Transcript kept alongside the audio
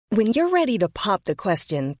When you're ready to pop the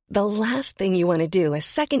question, the last thing you want to do is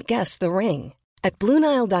second-guess the ring. At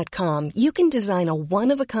BlueNile.com, you can design a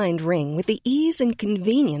one-of-a-kind ring with the ease and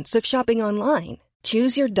convenience of shopping online.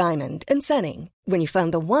 Choose your diamond and setting. When you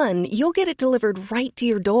find the one, you'll get it delivered right to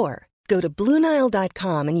your door. Go to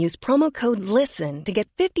BlueNile.com and use promo code LISTEN to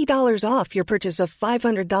get $50 off your purchase of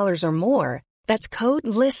 $500 or more. That's code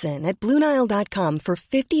LISTEN at BlueNile.com for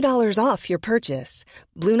 $50 off your purchase.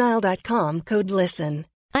 BlueNile.com, code LISTEN.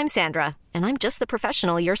 I'm Sandra, and I'm just the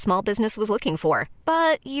professional your small business was looking for.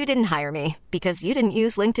 But you didn't hire me because you didn't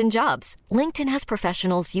use LinkedIn Jobs. LinkedIn has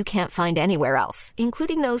professionals you can't find anywhere else,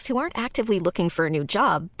 including those who aren't actively looking for a new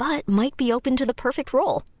job, but might be open to the perfect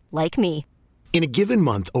role, like me. In a given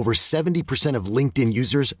month, over 70% of LinkedIn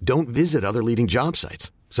users don't visit other leading job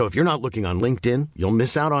sites. So if you're not looking on LinkedIn, you'll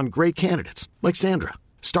miss out on great candidates like Sandra.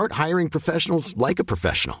 Start hiring professionals like a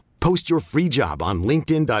professional. Post your free job on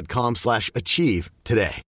linkedin.com/achieve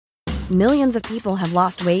today. Millions of people have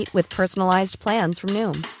lost weight with personalized plans from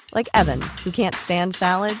Noom. Like Evan, who can't stand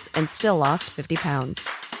salads and still lost 50 pounds.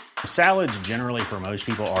 Salads generally for most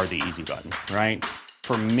people are the easy button, right?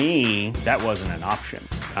 For me, that wasn't an option.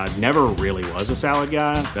 I never really was a salad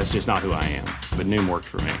guy. That's just not who I am. But Noom worked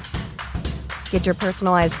for me. Get your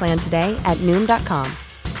personalized plan today at Noom.com.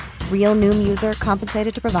 Real Noom user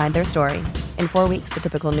compensated to provide their story. In 4 weeks, the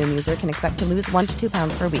typical Noom user can expect to lose 1 to 2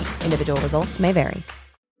 pounds per week. Individual results may vary.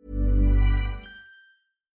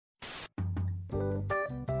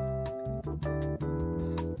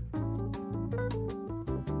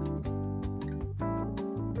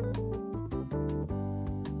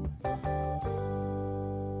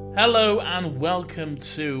 Hello and welcome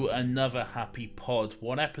to another Happy Pod.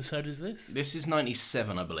 What episode is this? This is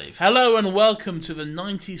 97, I believe. Hello and welcome to the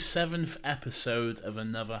 97th episode of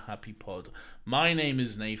Another Happy Pod. My name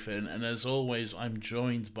is Nathan, and as always, I'm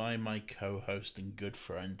joined by my co-host and good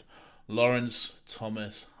friend, Lawrence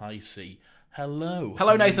Thomas Heisey. Hello.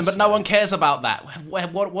 Hello, Nathan, but no one cares about that.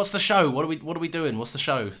 What's the show? What are we doing? What's the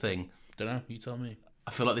show thing? Don't know. You tell me. I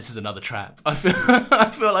feel like this is another trap. I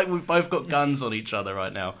feel like we've both got guns on each other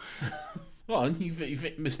right now. Well, you've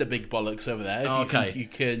Mr. Big Bollocks over there. If you think you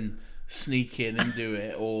can sneak in and do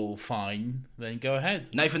it all fine, then go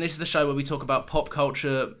ahead. Nathan, this is the show where we talk about pop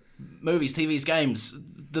culture, movies, TVs, games,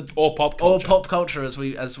 or pop culture, as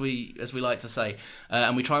we like to say,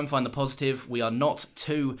 and we try and find the positive. We are not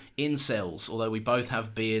two incels, although we both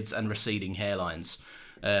have beards and receding hairlines.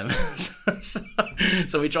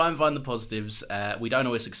 So we try and find the positives. We don't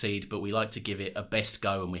always succeed, but we like to give it a best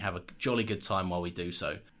go, and we have a jolly good time while we do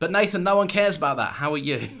so. But Nathan, no one cares about that. How are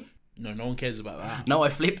you? No one cares about that. No, I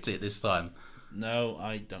flipped it this time. No,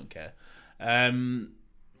 I don't care.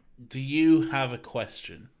 Do you have a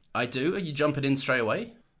question? I do. Are you jumping in straight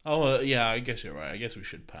away? Oh, yeah, I guess you're right. I guess we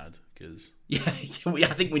should pad, because... Yeah,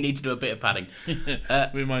 I think we need to do a bit of padding.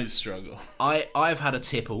 We might struggle. I've had a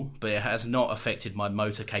tipple, but it has not affected my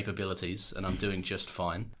motor capabilities, and I'm doing just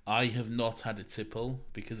fine. I have not had a tipple,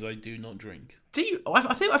 because I do not drink. Do you...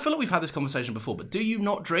 I feel like we've had this conversation before, but do you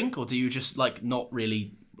not drink, or do you just, not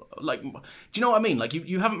really... do you know what I mean?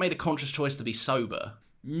 You haven't made a conscious choice to be sober.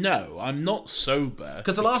 No, I'm not sober.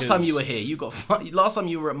 Because the last time you were here, last time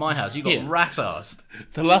you were at my house, you got rat-arsed.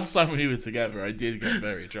 The last time we were together, I did get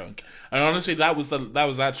very drunk, and honestly, that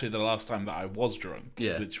was actually the last time that I was drunk.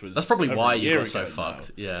 Yeah, which was that's probably why you got so now.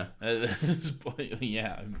 fucked. Yeah,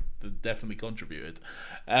 yeah, definitely contributed.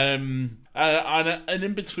 And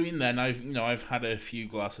in between then, I've had a few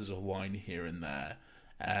glasses of wine here and there.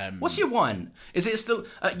 What's your wine? Is it still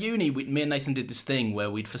at uni? Me and Nathan did this thing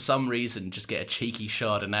where we'd, for some reason, just get a cheeky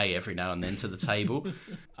Chardonnay every now and then to the table.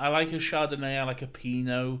 I like a Chardonnay. I like a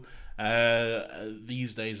Pinot.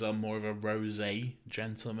 These days, I'm more of a rosé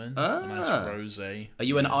gentleman. A nice rosé. Are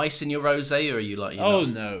you an ice in your rosé, or are you like? No,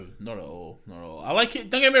 not at all. Not at all. I like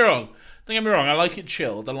it. Don't get me wrong. I like it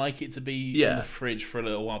chilled. I like it to be in the fridge for a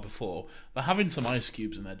little while before. But having some ice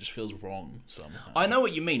cubes in there just feels wrong somehow. I know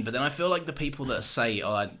what you mean, but then I feel like the people that say,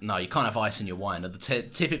 "Oh, no, you can't have ice in your wine," are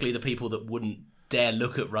typically the people that wouldn't dare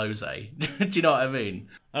look at rosé. Do you know what I mean?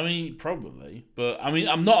 I mean, probably, but I mean,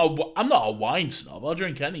 I'm not a wine snob. I'll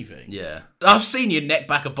drink anything. Yeah, I've seen you neck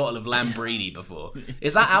back a bottle of Lambrini before.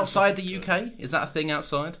 Is that outside the UK? Is that a thing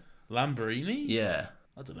outside? Lambrini? Yeah.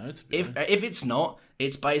 I don't know, to be honest. If it's not,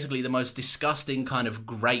 it's basically the most disgusting kind of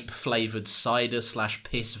grape-flavoured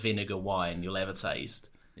cider/piss vinegar wine you'll ever taste.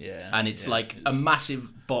 Yeah. And it's a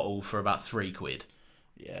massive bottle for about £3.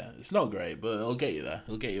 Yeah, it's not great, but it'll get you there.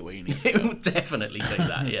 It'll get you where you need to It will definitely do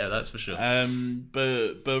that, yeah, that's for sure.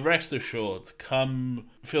 But rest assured,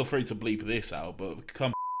 feel free to bleep this out, but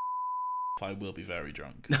come I will be very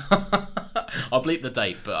drunk. I'll bleep the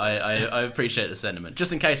date, but I appreciate the sentiment.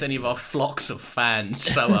 Just in case any of our flocks of fans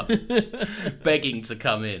show up begging to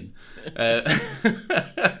come in.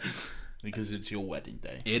 Because it's your wedding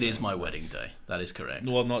day. It is my wedding day. That is correct.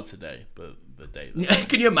 Well, not today, but the day.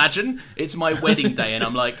 Can you imagine? It's my wedding day, and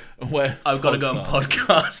I'm like, I've got to go on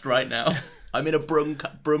podcast right now. I'm in a broom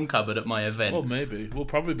cupboard at my event. Well, maybe. We'll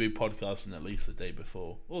probably be podcasting at least the day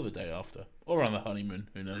before, or the day after, or on the honeymoon.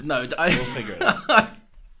 Who knows? No, we'll figure it out.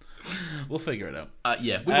 We'll figure it out.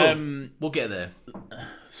 Yeah, we will. We'll get there.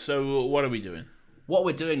 So, what are we doing? What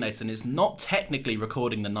we're doing, Nathan, is not technically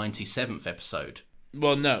recording the 97th episode.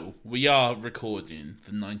 Well, no, we are recording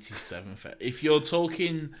the 97th. If you're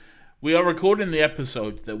talking, we are recording the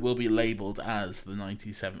episode that will be labelled as the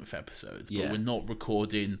 97th episode, but we're not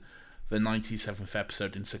recording the 97th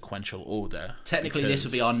episode in sequential order. Technically, this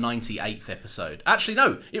will be our 98th episode. Actually,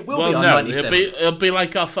 no, it will be our 97th. It'll be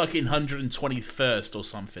like our fucking 121st or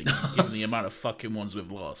something, given the amount of fucking ones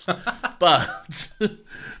we've lost. But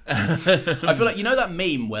I feel like, you know that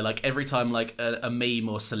meme where like every time like a meme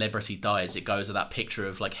or celebrity dies, it goes to that picture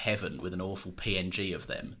of like heaven with an awful PNG of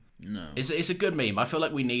them. No, it's a good meme. I feel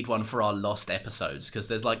like we need one for our lost episodes because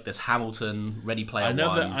there's Hamilton, Ready Player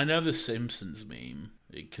One. I know the Simpsons meme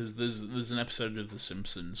because there's an episode of The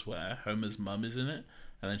Simpsons where Homer's mum is in it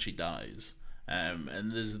and then she dies.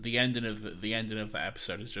 And there's the ending of that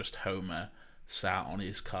episode is just Homer sat on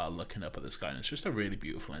his car looking up at the sky, and it's just a really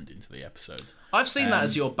beautiful ending to the episode. I've seen that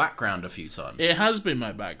as your background a few times. It has been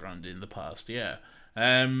my background in the past, yeah.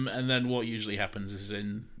 And then what usually happens is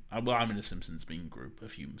I'm in a Simpsons meme group, a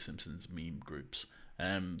few Simpsons meme groups.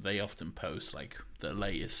 They often post like the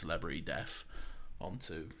latest celebrity death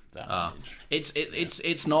onto that image.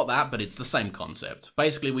 It's not that, but it's the same concept.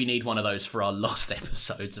 Basically, we need one of those for our lost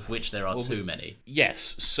episodes, of which there are too many.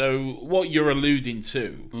 Yes. So what you're alluding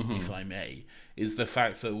to, if I may, is the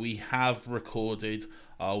fact that we have recorded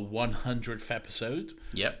our 100th episode.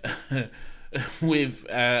 Yep. With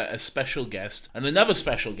a special guest and another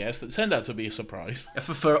special guest that turned out to be a surprise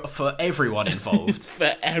for everyone involved.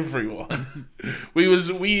 For everyone,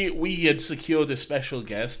 we had secured a special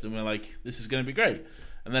guest, and we're like, this is going to be great.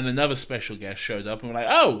 And then another special guest showed up, and we're like,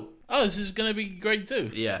 oh, this is going to be great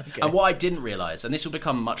too. Yeah. Okay. And what I didn't realise, and this will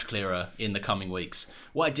become much clearer in the coming weeks,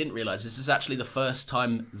 what I didn't realise, this is actually the first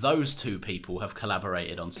time those two people have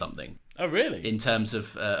collaborated on something. Oh, really? In terms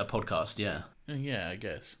of a podcast, yeah. Yeah, I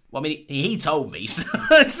guess. Well, I mean, he told me, so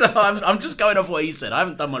I'm just going off what he said. I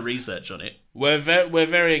haven't done my research on it. We're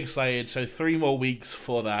very excited. So 3 more weeks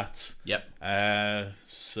for that. Yep.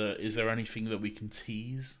 So is there anything that we can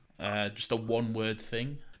tease? Just a one-word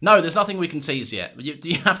thing? No, there's nothing we can tease yet.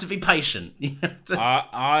 You have to be patient.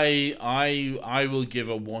 I will give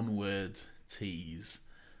a one-word tease,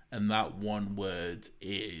 and that one word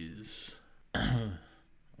is. I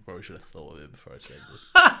probably should have thought of it before I said this.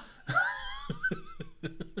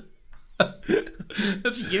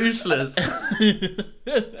 That's useless.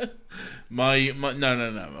 No.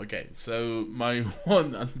 Okay, so my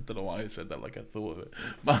one. I don't know why I said that like I thought of it.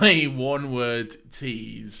 My one-word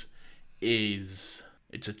tease is.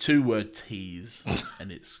 It's a 2-word tease,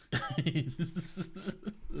 and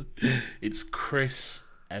it's Chris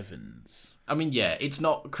Evans. I mean, yeah, it's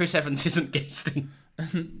not. Chris Evans isn't guesting.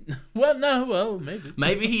 Well, maybe.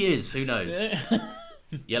 Maybe he is. Who knows?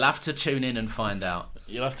 You'll have to tune in and find out.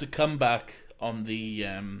 You'll have to come back on the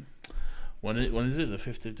when is it? The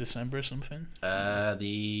 5th of December or something?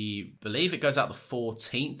 Believe it goes out the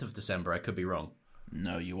 14th of December. I could be wrong.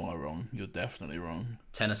 No, you are wrong. You're definitely wrong.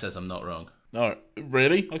 Tenor says I'm not wrong. Oh,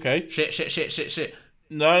 really? Okay. Shit.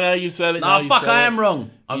 No, you said it. No, fuck, I am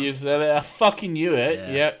wrong. You said it. I fucking knew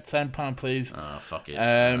it. Yeah, £10, please. Oh, fuck it.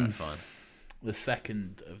 Right, fine. The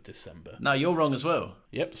 2nd of December. No, you're wrong as well.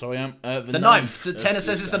 Yep, so I am. The 9th. Tenor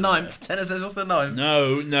says it's the 9th. Tenor says it's the 9th.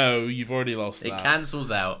 No, you've already lost that. It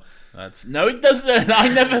cancels out. No, it doesn't. I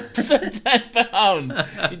never said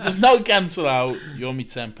 £10. It does not cancel out. You owe me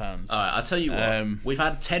 £10. All right, I'll tell you what. We've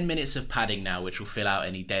had 10 minutes of padding now, which will fill out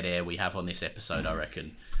any dead air we have on this episode, I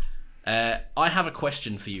reckon. I have a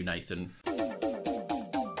question for you, Nathan.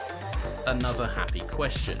 Another happy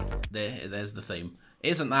question. There's the theme.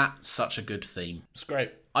 Isn't that such a good theme? It's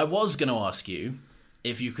great. I was going to ask you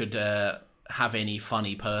if you could have any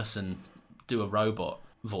funny person do a robot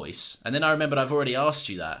voice. And then I remembered I've already asked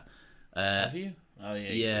you that. Have you? Oh,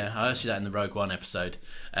 yeah. Yeah, I asked you that in the Rogue One episode.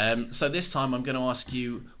 So this time I'm going to ask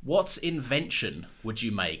you, what invention would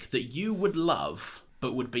you make that you would love,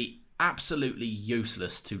 but would be absolutely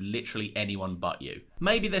useless to literally anyone but you?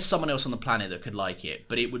 Maybe there's someone else on the planet that could like it,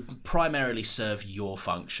 but it would primarily serve your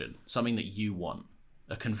function. Something that you want.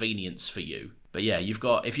 A convenience for you. But yeah, you've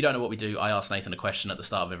got, if you don't know what we do, I ask Nathan a question at the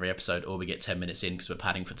start of every episode, or we get 10 minutes in because we're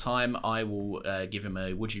padding for time. I will give him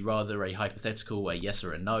a would you rather, a hypothetical, a yes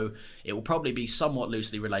or a no. It will probably be somewhat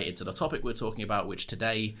loosely related to the topic we're talking about, which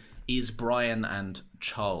today is Brian and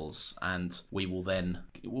Charles. And we will then,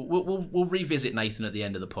 we'll revisit Nathan at the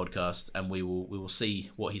end of the podcast, and we will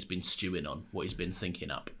see what he's been stewing on, what he's been thinking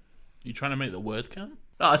up. You trying to make the word count?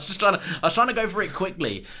 No, I was trying to go for it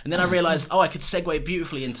quickly, and then I realised, I could segue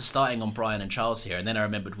beautifully into starting on Brian and Charles here, and then I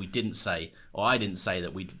remembered I didn't say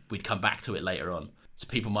that we'd come back to it later on. So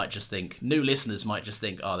people might just think, new listeners might just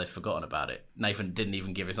think, they've forgotten about it. Nathan didn't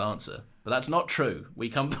even give his answer. But that's not true. We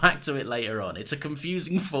come back to it later on. It's a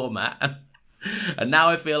confusing format, and now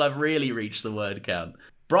I feel I've really reached the word count.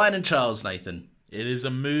 Brian and Charles, Nathan. It is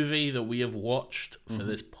a movie that we have watched for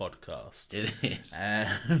this podcast. It is.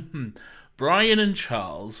 Brian and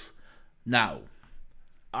Charles. Now,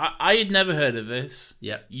 I had never heard of this.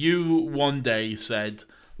 Yep. You one day said,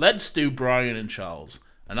 let's do Brian and Charles.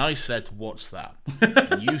 And I said, what's that?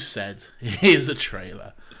 And you said, here's a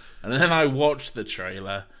trailer. And then I watched the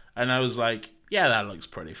trailer, and I was like, yeah, that looks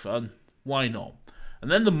pretty fun. Why not? And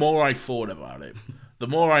then the more I thought about it, the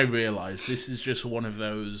more I realised this is just one of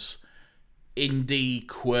those indie,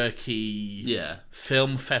 quirky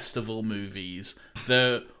film festival movies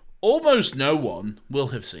that almost no one will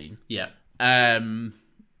have seen. Yeah.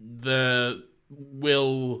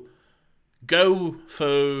 Will go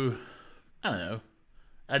for, I don't know,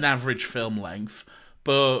 an average film length,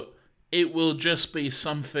 but it will just be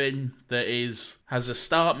something that has a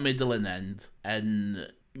start, middle, and end,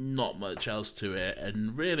 and not much else to it,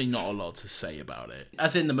 and really not a lot to say about it.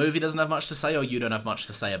 As in, the movie doesn't have much to say, or you don't have much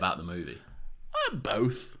to say about the movie?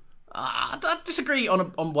 Both. I disagree on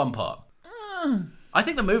one part. I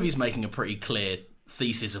think the movie's making a pretty clear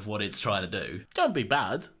thesis of what it's trying to do. Don't be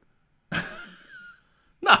bad.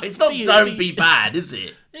 No, it's not don't be bad, is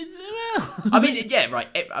it? Well. I mean, yeah, right.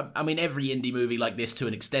 I mean, every indie movie like this, to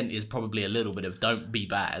an extent, is probably a little bit of don't be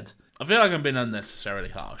bad. I feel like I'm being unnecessarily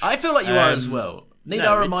harsh. I feel like you are as well. Need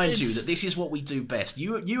I remind you it's... that this is what we do best.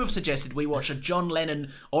 You have suggested we watch a John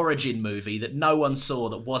Lennon origin movie that no one saw,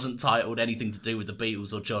 that wasn't titled anything to do with the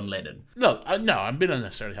Beatles or John Lennon. No, I'm being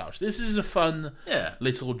unnecessarily harsh. This is a fun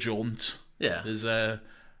little jaunt. Yeah. There's a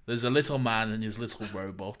little man and his little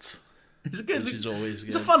robot. It's a good. Which is always good.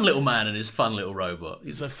 It's a fun little man and his fun little robot.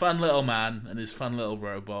 He's a fun little man and his fun little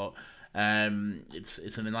robot. It's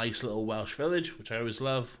in a nice little Welsh village, which I always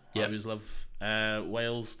love. Yep. I always love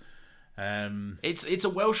Wales. It's a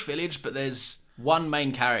Welsh village, but there's one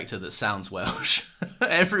main character that sounds Welsh.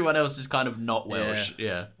 Everyone else is kind of not Welsh.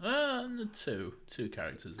 Yeah. Two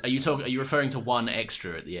characters. Are you referring to one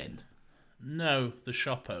extra at the end? No, the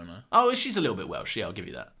shop owner. Oh, she's a little bit Welsh. Yeah, I'll give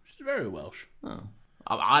you that. She's very Welsh. Oh.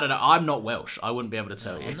 I don't know. I'm not Welsh. I wouldn't be able to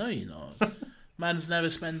tell you. I know you're not. Man's never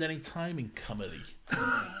spent any time in comedy.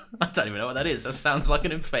 I don't even know what that is. That sounds like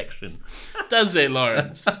an infection. Does it,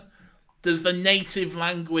 Lawrence? Does the native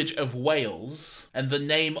language of Wales and the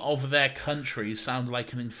name of their country sound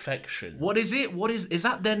like an infection? What is it? Is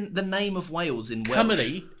that then the name of Wales in Welsh?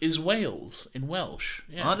 Comedy is Wales in Welsh.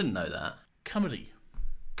 Yeah. I didn't know that. Comedy.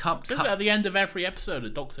 It says it at the end of every episode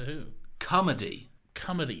of Doctor Who. Comedy.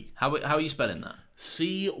 How are you spelling that?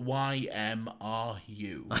 Cymru.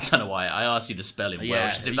 I don't know why. I asked you to spell in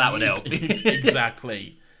Welsh, as if that would help.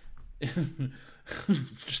 Exactly.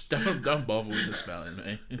 Just don't bother with the spelling,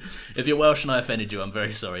 mate. If you're Welsh and I offended you, I'm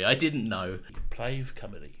very sorry. I didn't know. Plive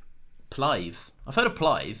Comedy. Plive? I've heard of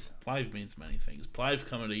Plive. Plive means many things. Plive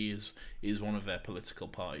Comedy is one of their political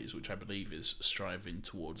parties, which I believe is striving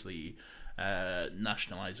towards the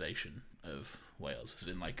nationalisation of Wales, as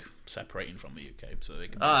in like separating from the UK, so they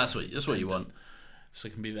can. That's what you want. So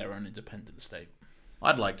it can be their own independent state.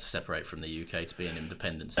 I'd like to separate from the UK to be an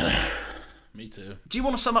independent state. Me too. Do you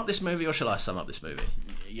want to sum up this movie, or shall I sum up this movie?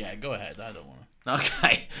 Yeah, go ahead. I don't want to.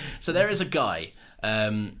 Okay, so there is a guy,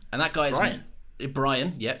 and that guy is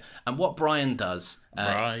Brian. Yeah, and what Brian does,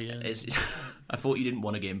 is I thought you didn't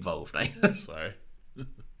want to get involved. Sorry.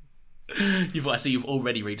 I see you've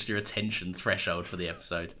already reached your attention threshold for the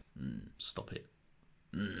episode. Stop it.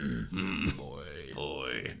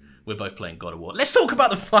 Boy. We're both playing God of War. Let's talk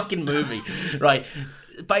about the fucking movie. Right.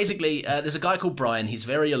 Basically, there's a guy called Brian. He's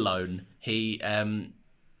very alone. He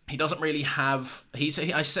doesn't really have... He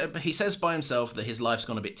says by himself that his life's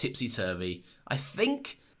gone a bit tipsy-turvy. I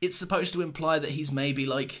think it's supposed to imply that he's maybe,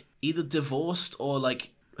 like, either divorced or,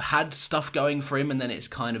 like, had stuff going for him and then it's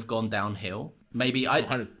kind of gone downhill. Maybe I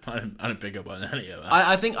don't pick up on any of that.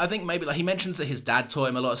 I think maybe, like, he mentions that his dad taught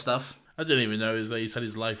him a lot of stuff. I didn't even know that he said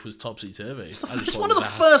his life was topsy-turvy. It's one of the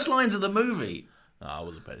first lines of the movie. No, I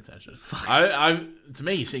wasn't paying attention. To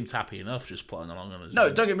me, he seems happy enough just plodding along on his own.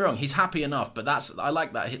 No, don't get me wrong. He's happy enough, but I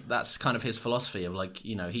like that. That's kind of his philosophy of like,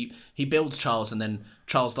 you know, he builds Charles, and then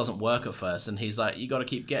Charles doesn't work at first, and he's like, you got to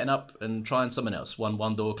keep getting up and trying something else.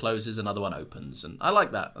 One door closes, another one opens, and I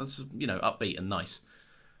like that. That's, you know, upbeat and nice.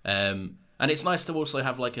 And it's nice to also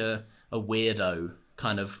have like a weirdo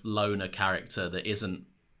kind of loner character that isn't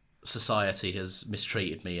society has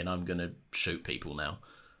mistreated me and I'm gonna shoot people now.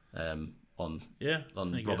 On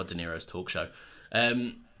Robert De Niro's talk show.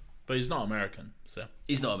 But he's not American, so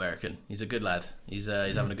he's not American. He's a good lad. He's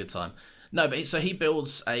having a good time. No, but so he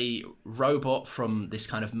builds a robot from this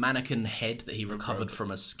kind of mannequin head that he recovered from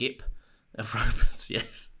a skip of robots,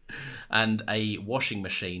 yes, and a washing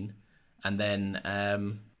machine, and then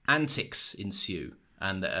antics ensue,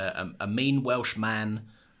 and a mean Welsh man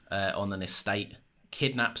on an estate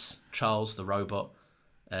kidnaps Charles the robot.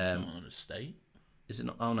 It's not on an estate. Is it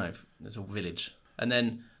not? Oh no, there's a village. And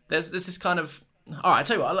then there's this kind of... All right, I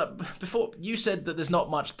tell you what, before you said that there's not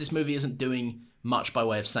much, this movie isn't doing much by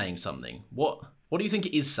way of saying something. What do you think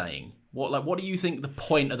it is saying? What do you think the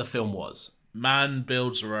point of the film was? Man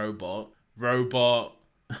builds a robot.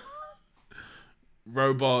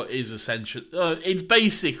 Robot is essential. It's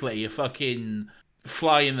basically a fucking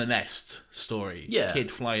fly in the nest story. Yeah. Kid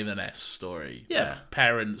fly in the nest story. Yeah.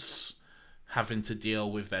 Parents having to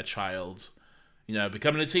deal with their child, you know,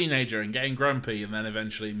 becoming a teenager and getting grumpy and then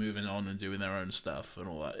eventually moving on and doing their own stuff and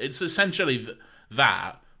all that. It's essentially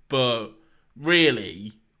that, but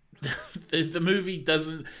really, the movie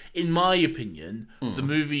doesn't, in my opinion, the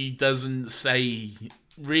movie doesn't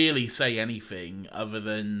really say anything other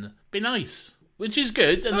than be nice. Which is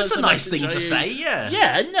good. And that's a nice thing to say, yeah.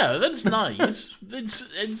 Yeah, no, that's nice.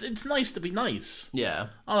 It's nice to be nice. Yeah.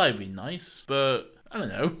 I like being nice, but I don't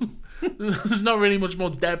know. There's not really much more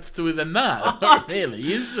depth to it than that,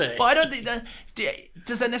 really, is there? But I don't think that...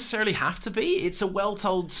 Does there necessarily have to be? It's a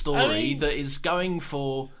well-told story that is going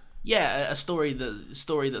for... Yeah, a story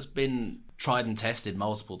that's been tried and tested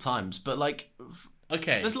multiple times, but like...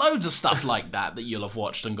 Okay. There's loads of stuff like that you'll have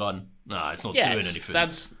watched and gone, no, it's not doing anything.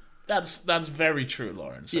 That's very true,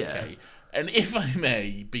 Lawrence. Okay. Yeah. And if I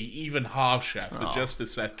may be even harsher for just a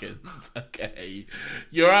second, okay,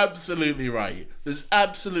 you're absolutely right. There's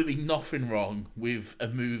absolutely nothing wrong with a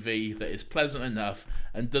movie that is pleasant enough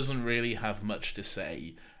and doesn't really have much to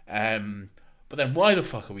say. But then why the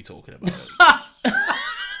fuck are we talking about it?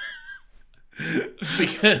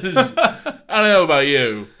 Because I don't know about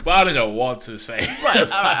you, but I don't know what to say. Right,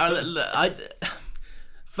 all right.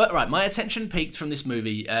 Right, my attention peaked from this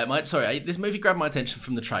movie. This movie grabbed my attention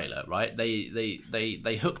from the trailer. Right,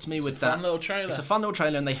 they hooked me with that. It's a fun little trailer. It's a fun little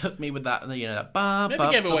trailer, and they hooked me with that. You know, that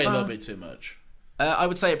maybe gave away a little bit too much. I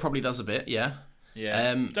would say it probably does a bit. Yeah.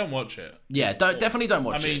 Yeah. Don't watch it. Yeah, definitely don't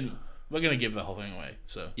watch it. I mean, we're gonna give the whole thing away.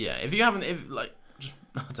 So yeah, if you haven't,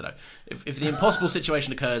 I don't know. If the impossible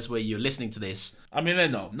situation occurs where you're listening to this... I mean, they're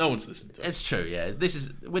not. No one's listening to it. It's true, yeah.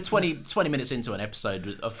 We're 20 minutes into an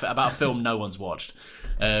episode about a film no one's watched.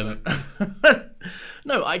 No,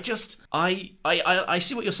 I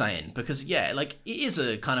see what you're saying, because, yeah, like, it is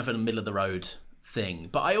a kind of a middle-of-the-road thing,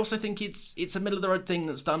 but I also think it's a middle-of-the-road thing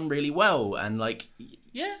that's done really well, and, like...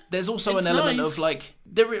 Yeah, there's also an element of, like...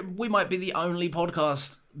 we might be the only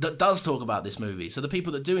podcast that does talk about this movie. So the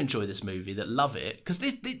people that do enjoy this movie, that love it, because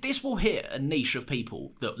this will hit a niche of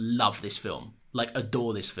people that love this film, like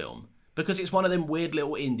adore this film, because it's one of them weird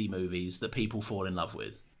little indie movies that people fall in love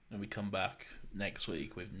with. And we come back next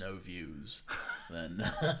week with no views, then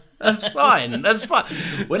that's fine. That's fine.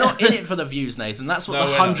 We're not in it for the views, Nathan. That's what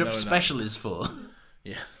the 100th special is for.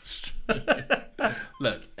 Yeah.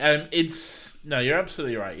 Look, you're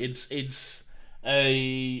absolutely right. It's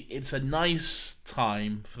a nice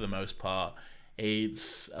time for the most part.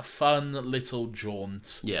 It's a fun little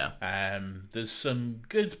jaunt. Yeah. There's some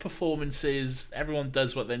good performances. Everyone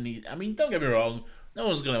does what they need. I mean, don't get me wrong. No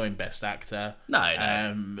one's going to win Best Actor.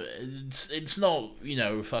 No. It's not,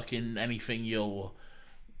 fucking anything you'll,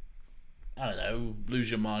 I don't know, lose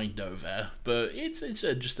your mind over. But it's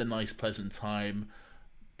just a nice, pleasant time.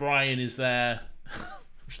 Brian is there.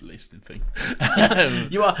 Just a listening thing.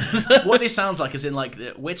 You are. What this sounds like is in like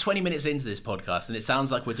we're 20 minutes into this podcast, and it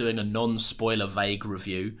sounds like we're doing a non-spoiler vague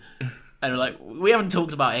review, and we're like we haven't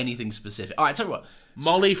talked about anything specific. All right, tell you what.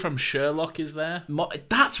 Molly from Sherlock is there.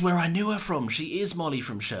 That's where I knew her from. She is Molly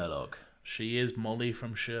from Sherlock. She is Molly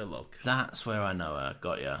from Sherlock. That's where I know her.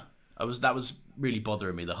 Got ya. That was really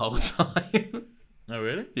bothering me the whole time. Oh,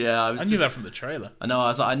 really? Yeah, I knew that from the trailer. I know. I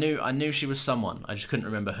was like, I knew she was someone. I just couldn't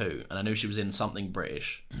remember who, and I knew she was in something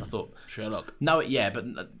British. I thought Sherlock. No, yeah, but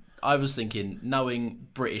I was thinking, knowing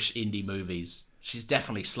British indie movies, She's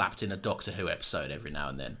definitely slapped in a Doctor Who episode every now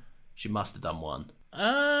and then. She must have done one.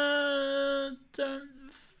 Don't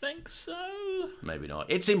think so. Maybe not.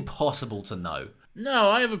 It's impossible to know. No,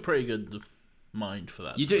 I have a pretty good mind for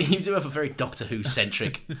that. You do have a very Doctor Who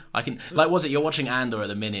centric. I can was it you're watching Andor at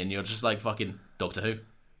the minute and you're just like fucking Doctor Who.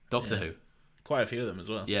 Quite a few of them as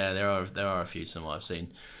well. Yeah, there are a few from what I've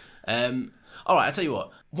seen. All right, I tell you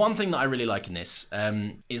what. One thing that I really like in this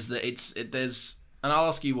is that there's, and I'll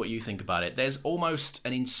ask you what you think about it. There's almost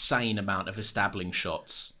an insane amount of establishing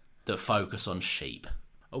shots that focus on sheep.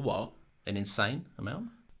 A what? An insane amount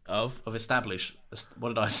Of establish. What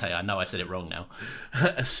did I say? I know I said it wrong now.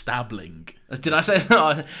 establishing. Did I say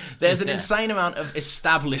no? There's an insane amount of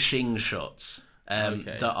establishing shots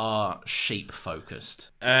that are sheep focused.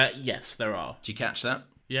 Yes, there are. Do you catch that?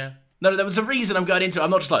 Yeah. No, there was a reason I'm going into it. I'm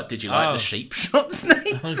not just like, did you like the sheep shots,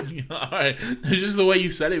 Nate? Alright. It's just the way you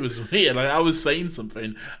said it was weird. Like, I was saying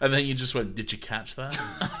something, and then you just went, did you catch that?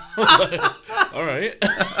 Alright.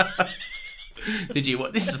 Did you?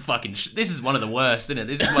 What? This is one of the worst, isn't it?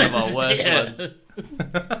 This is one of our worst ones.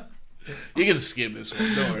 You're gonna skip this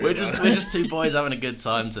one. Don't worry. We're just two boys having a good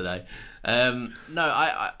time today. No,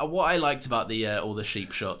 I what I liked about the all the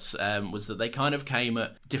sheep shots was that they kind of came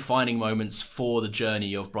at defining moments for the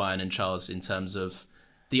journey of Brian and Charles in terms of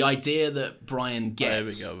the idea that Brian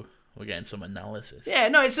gets. There we go. We're getting some analysis. Yeah,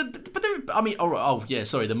 no,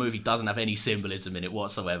 the movie doesn't have any symbolism in it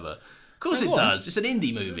whatsoever. Of course it does. It's an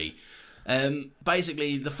indie movie.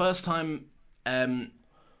 Basically, the first time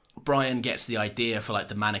Brian gets the idea for like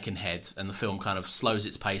the mannequin head, and the film kind of slows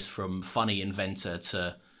its pace from funny inventor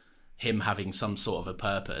to him having some sort of a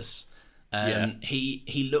purpose.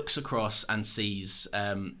 He looks across and sees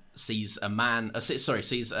a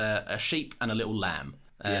sheep and a little lamb,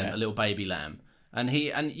 a little baby lamb, and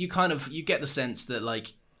you get the sense that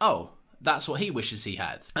like, oh, that's what he wishes he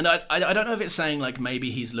had. And I don't know if it's saying like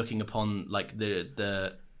maybe he's looking upon like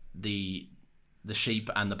the sheep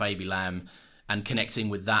and the baby lamb and connecting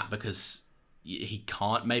with that because he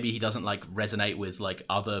can't, maybe he doesn't like resonate with like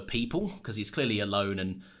other people because he's clearly alone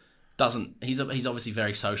and he's obviously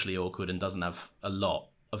very socially awkward and doesn't have a lot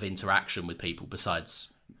of interaction with people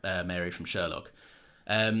besides Mary from Sherlock.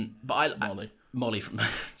 But Molly from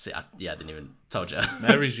see, I didn't even told you.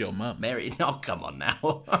 Mary's your mum. Mary, oh come on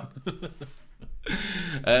now.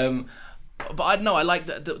 But I know I like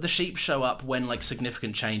that the sheep show up when like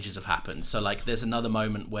significant changes have happened. So like there's another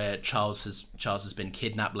moment where Charles has been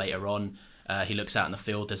kidnapped later on. He looks out in the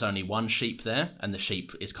field. There's only one sheep there, and the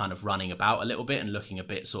sheep is kind of running about a little bit and looking a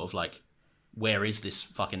bit sort of like, where is this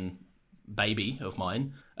fucking baby of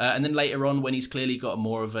mine? And then later on, when he's clearly got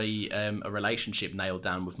more of a relationship nailed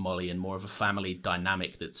down with Molly and more of a family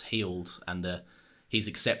dynamic that's healed, and he's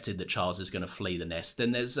accepted that Charles is going to flee the nest.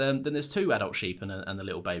 Then there's two adult sheep and the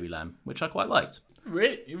little baby lamb, which I quite liked.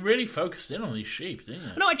 You really focused in on these sheep, didn't you?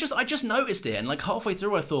 No, I just noticed it, and like halfway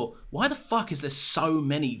through, I thought, why the fuck is there so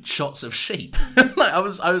many shots of sheep? Like I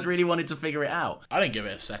was really wanting to figure it out. I didn't give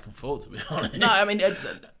it a second thought, to be honest. No, I mean,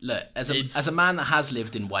 look, as a man that has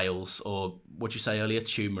lived in Wales, or what'd you say earlier,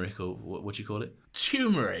 turmeric, or what'd you call it?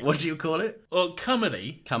 Turmeric. What do you call it? Well,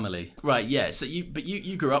 Cumberley. Cumberley. Right, yeah. So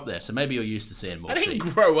you grew up there, so maybe you're used to seeing more sheep. I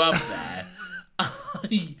didn't grow up there.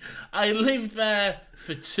 I lived there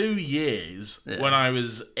for 2 years when I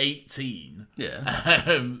was 18.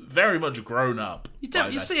 Yeah. Very much grown up.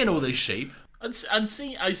 You're seeing all these sheep. I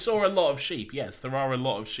saw a lot of sheep. Yes, there are a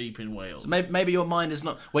lot of sheep in Wales. So maybe your mind is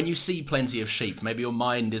not, when you see plenty of sheep, maybe your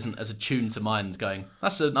mind isn't as attuned to mine going,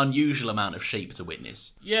 that's an unusual amount of sheep to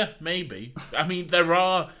witness. Yeah, maybe. I mean,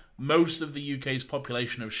 most of the UK's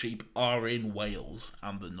population of sheep are in Wales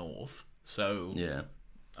and the north. So, yeah.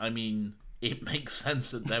 I mean, it makes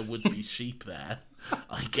sense that there would be sheep there.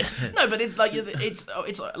 I guess. No, but it's like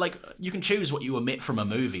you can choose what you omit from a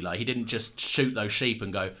movie. Like he didn't just shoot those sheep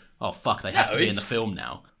and go, "Oh fuck, they have to be in the film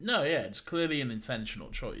now." No, yeah, it's clearly an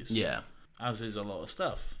intentional choice. Yeah, as is a lot of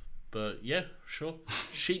stuff. But yeah, sure.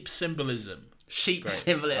 Sheep symbolism.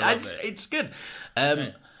 It's good.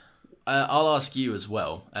 I'll ask you as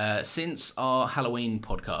well. Since our Halloween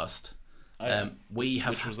podcast. We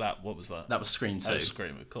have. Which was that? What was that? That was Scream 2. Oh,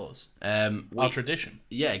 Scream, of course. Our tradition.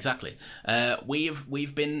 Yeah, exactly.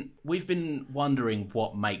 We've been wondering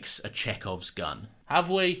what makes a Chekhov's gun. Have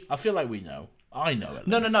we? I feel like we know. I know it.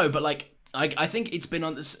 No. But like, I think it's been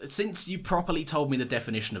on this since you properly told me the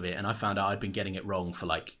definition of it, and I found out I'd been getting it wrong for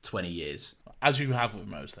like 20 years. As you have with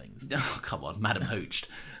most things. Oh, come on, Madam Hooched.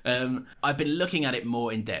 I've been looking at it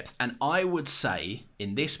more in depth, and I would say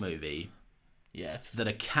in this movie, yes, that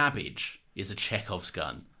a cabbage is a Chekhov's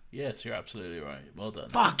gun. Yes, you're absolutely right. Well done.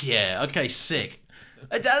 Fuck yeah. Okay, sick.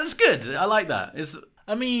 That's good. I like that.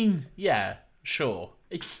 I mean, yeah. Sure.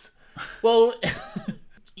 It's well,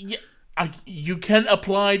 yeah, you can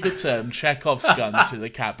apply the term Chekhov's gun to the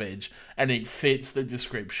cabbage, and it fits the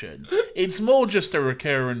description. It's more just a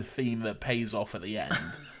recurrent theme that pays off at the end,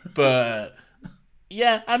 but.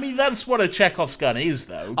 Yeah, I mean, that's what a Chekhov's gun is,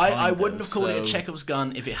 though. I wouldn't have called it a Chekhov's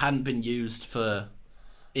gun if it hadn't been used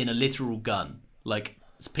in a literal gun. Like,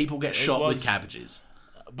 people get shot with cabbages.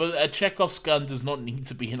 But a Chekhov's gun does not need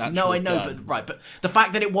to be an actual gun. No, I know, but the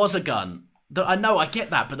fact that it was a gun... I know, I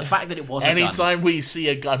get that, but the fact that it was a gun... Anytime we see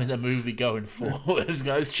a gun in a movie going forward,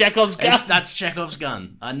 it's Chekhov's gun. That's Chekhov's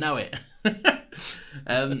gun. I know it.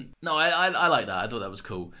 No, I like that. I thought that was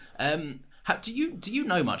cool. Do you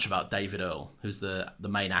know much about David Earl, who's the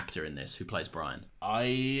main actor in this, who plays Brian?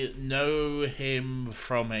 I know him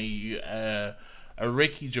from a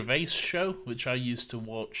Ricky Gervais show, which I used to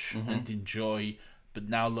watch and enjoy, but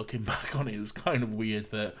now looking back on it, it's kind of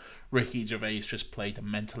weird that Ricky Gervais just played a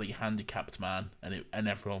mentally handicapped man, and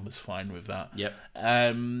everyone was fine with that. Yep.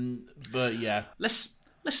 But yeah.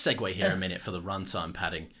 Let's segue here a minute for the runtime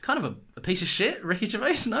padding. Kind of a piece of shit, Ricky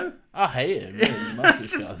Gervais, no? I hate him. He's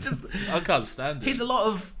massive I can't stand it. He's a lot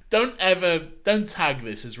of... Don't tag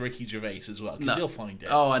this as Ricky Gervais as well, because he'll find it.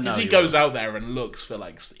 Oh, I know. Because he goes out there and looks for,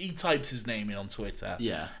 he types his name in on Twitter.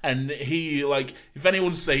 Yeah. And he, if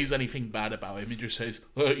anyone says anything bad about him, he just says,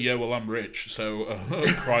 yeah, well, I'm rich, so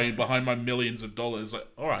crying behind my millions of dollars. Like,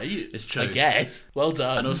 all right. It's true. I guess. Well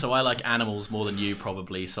done. And also, I like animals more than you,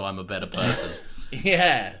 probably, so I'm a better person.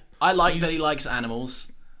 Yeah. I like that he likes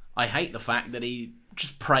animals. I hate the fact that he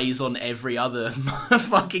just preys on every other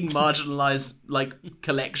fucking marginalised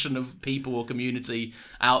collection of people or community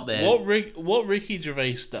out there. What Ricky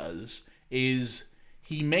Gervais does is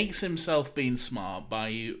he makes himself being smart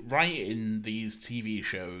by writing these TV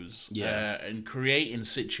shows and creating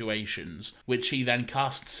situations which he then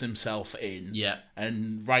casts himself in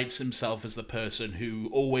and writes himself as the person who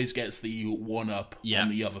always gets the one-up on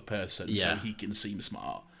the other person so he can seem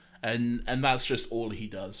smart. And that's just all he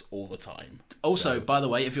does all the time. Also, by the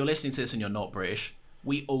way, if you're listening to this and you're not British,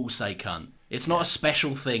 we all say cunt. It's not a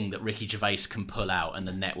special thing that Ricky Gervais can pull out and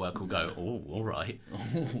the network will go, oh, all right.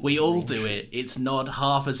 We all do it. It's not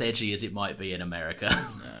half as edgy as it might be in America.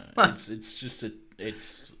 No, it's just a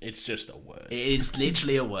word. It is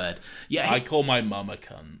literally a word. Yeah, I call my mum a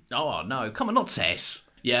cunt. Oh, no, come on, not Tess.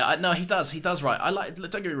 Yeah, no, he does write.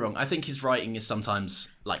 Don't get me wrong, I think his writing is sometimes,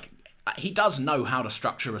 he does know how to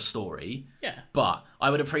structure a story. Yeah. But I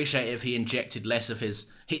would appreciate if he injected less of his...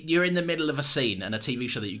 You're in the middle of a scene and a TV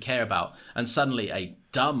show that you care about, and suddenly a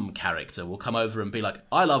dumb character will come over and be like,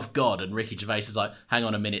 I love God, and Ricky Gervais is like, hang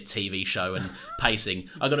on a minute, TV show and pacing.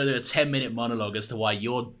 I've got to do a 10-minute monologue as to why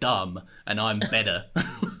you're dumb and I'm better.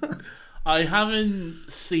 I haven't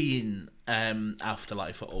seen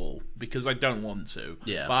Afterlife at all, because I don't want to.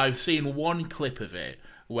 Yeah. But I've seen one clip of it,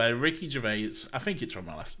 where Ricky Gervais, I think it's from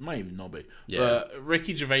my left, might even not be, but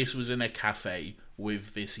Ricky Gervais was in a cafe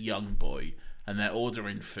with this young boy, and they're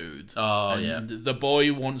ordering food. Oh, and the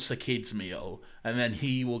boy wants a kid's meal, and then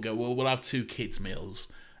he will go, well, we'll have 2 kids' meals.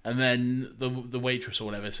 And then the waitress or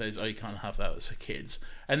whatever says, oh, you can't have that, it's for kids.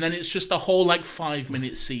 And then it's just a whole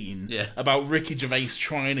 5-minute scene about Ricky Gervais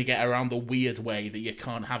trying to get around the weird way that you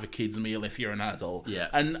can't have a kid's meal if you're an adult. Yeah.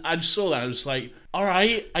 And I just saw that, I was like, all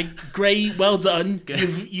right, great, well done.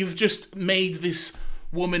 You've just made this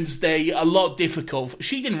woman's day a lot difficult.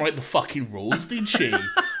 She didn't write the fucking rules, did she?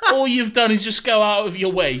 All you've done is just go out of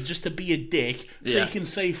your way just to be a dick so you can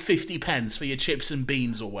save 50 pence for your chips and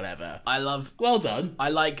beans or whatever. Well done. I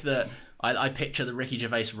like that. I picture the Ricky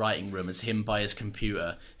Gervais writing room as him by his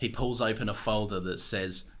computer. He pulls open a folder that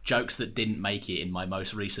says, jokes that didn't make it in my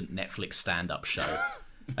most recent Netflix stand-up show.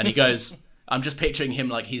 And he goes, I'm just picturing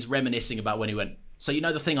him he's reminiscing about when he went, so you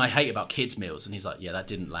know the thing I hate about kids' meals? And he's like, yeah, that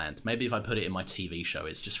didn't land. Maybe if I put it in my TV show,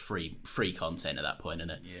 it's just free content at that point,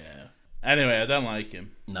 isn't it? Yeah. Anyway, I don't like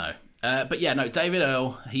him. No. But yeah, no, David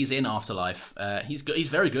Earl, he's in Afterlife. He's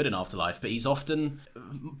very good in Afterlife, but he's often...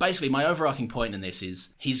 Basically, my overarching point in this is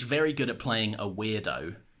he's very good at playing a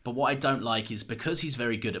weirdo, but what I don't like is because he's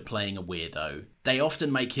very good at playing a weirdo, they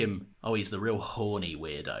often make him, he's the real horny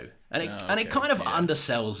weirdo. And it kind of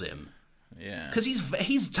undersells him. Yeah. Because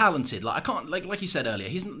he's talented. I can't... Like you said earlier,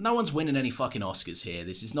 no one's winning any fucking Oscars here.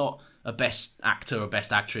 This is not a best actor or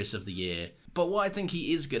best actress of the year. But what I think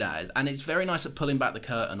he is good at, and it's very nice at pulling back the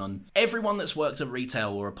curtain on everyone that's worked at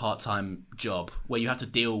retail or a part-time job where you have to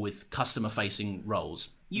deal with customer-facing roles.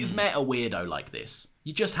 You've met a weirdo like this.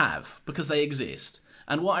 You just have, because they exist.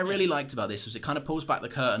 And what I really liked about this was it kind of pulls back the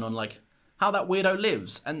curtain on, how that weirdo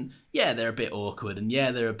lives. And yeah, they're a bit awkward, and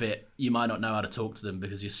yeah, they're a bit... You might not know how to talk to them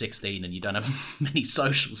because you're 16 and you don't have many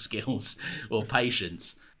social skills or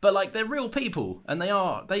patience. But like they're real people, and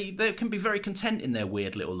they can be very content in their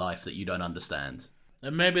weird little life that you don't understand.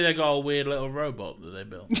 And maybe they got a weird little robot that they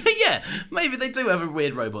built. Yeah, maybe they do have a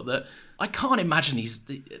weird robot that I can't imagine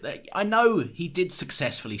I know he did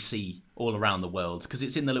successfully see all around the world because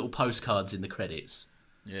it's in the little postcards in the credits.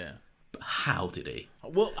 Yeah. But how did he?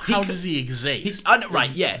 Well, how does he exist?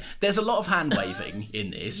 Right, yeah. There's a lot of hand waving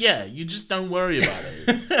in this. Yeah, you just don't worry about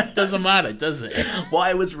it. Doesn't matter, does it? What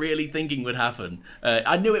I was really thinking would happen,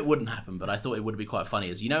 I knew it wouldn't happen, but I thought it would be quite funny.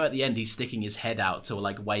 Is at the end he's sticking his head out to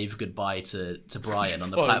like wave goodbye to Brian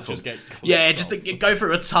on the platform. Just go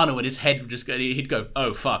through a tunnel and his head would just go. He'd go,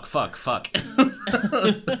 oh fuck.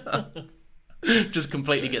 Just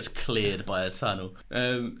completely gets cleared by a tunnel.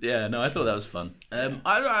 I thought that was fun.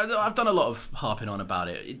 I've done a lot of harping on about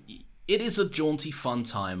it. It is a jaunty, fun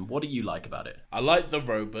time. What do you like about it? I like the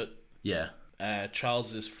robot. Yeah.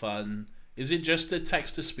 Charles is fun. Is it just a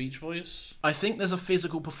text-to-speech voice? I think there's a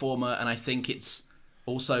physical performer, and I think it's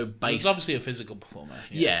also based... There's obviously a physical performer.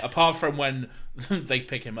 Yeah. Apart from when they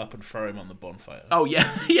pick him up and throw him on the bonfire. Oh, yeah.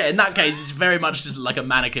 Yeah, in that case, it's very much just like a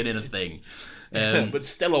mannequin in a thing. But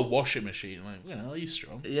still a washing machine. Like, he's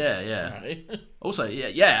strong. Yeah. Right. Also,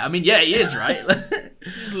 yeah. I mean, yeah, he is, right?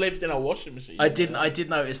 He's lived in a washing machine. I did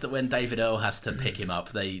notice that when David Earl has to pick him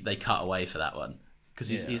up, they cut away for that one. Because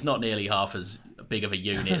he's not nearly half as big of a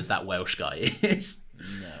unit as that Welsh guy is.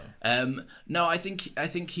 No. No, I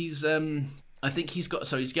think he's got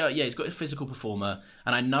a physical performer,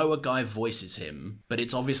 and I know a guy voices him, but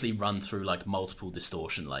it's obviously run through like multiple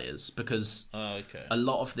distortion layers because a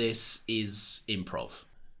lot of this is improv.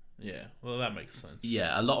 Yeah, well that makes sense.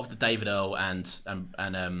 Yeah, a lot of the David Earl and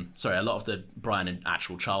a lot of the Brian and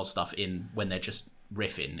actual Charles stuff in when they're just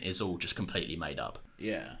riffing is all just completely made up.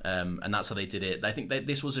 Yeah. And that's how they did it. I think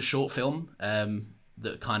this was a short film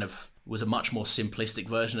that kind of was a much more simplistic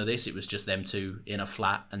version of this. It was just them two in a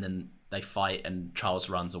flat, and then they fight, and Charles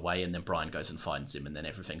runs away, and then Brian goes and finds him, and then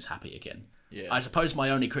everything's happy again. Yeah. I suppose my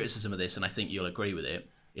only criticism of this, and I think you'll agree with it,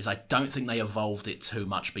 is I don't think they evolved it too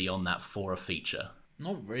much beyond that for a feature.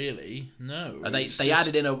 Not really, no. They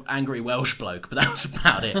added in an angry Welsh bloke, but that was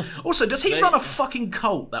about it. Also, does he run a fucking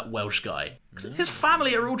cult, that Welsh guy? His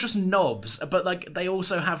family are all just knobs, but like they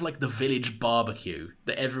also have like the village barbecue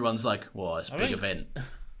that everyone's like, "Whoa, it's a big event."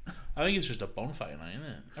 I think it's just a bonfire night, isn't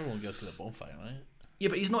it? Everyone goes to the bonfire night. Yeah,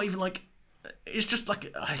 but he's not even like... It's just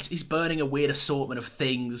like he's burning a weird assortment of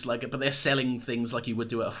things, but they're selling things like you would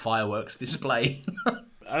do at a fireworks display.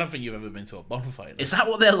 I don't think you've ever been to a bonfire night. Is that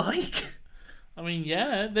what they're like? I mean,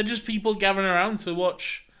 yeah, they're just people gathering around to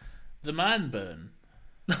watch the man burn.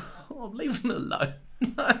 Oh, leave them alone.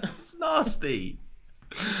 It's nasty.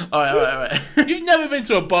 All right. You've never been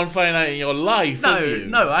to a bonfire night in your life, have you?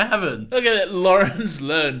 No, I haven't. Look at it. Lawrence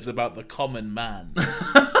learns about the common man.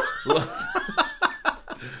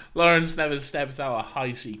 Lawrence never steps out of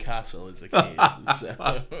High Sea Castle as a kid.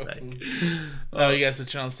 Now he gets a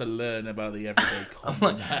chance to learn about the everyday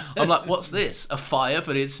common man. I'm like, what's this? A fire,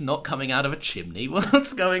 but it's not coming out of a chimney?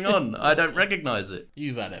 What's going on? I don't recognise it.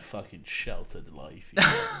 You've had a fucking sheltered life.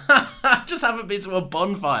 I just haven't been to a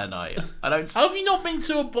bonfire night. How have you not been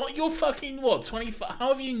to a You're fucking, what, 25? How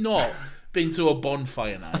have you not been to a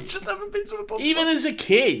bonfire night? I just haven't been to a bonfire. Even as a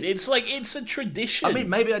kid. It's like, it's a tradition. I mean,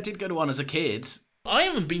 maybe I did go to one as a kid. I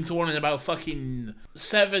haven't been to one in about fucking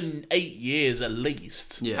 7-8 years at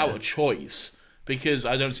least, out of choice, because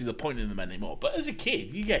I don't see the point in them anymore. But as a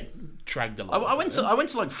kid, you get dragged along. I went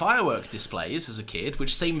to like firework displays as a kid,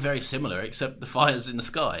 which seemed very similar, except the fire's in the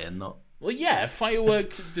sky and not. Well, yeah,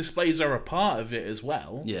 firework displays are a part of it as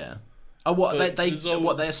well. Yeah. Oh, what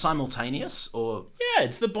they're simultaneous or? Yeah,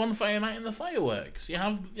 it's the bonfire night and the fireworks. You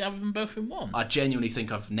have them both in one. I genuinely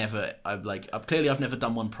think I've never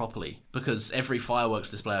done one properly because every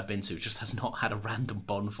fireworks display I've been to just has not had a random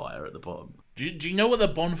bonfire at the bottom. Do you know what the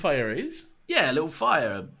bonfire is? Yeah, a little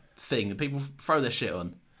fire thing that people throw their shit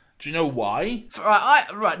on. Do you know why?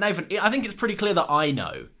 Right, Nathan. I think it's pretty clear that I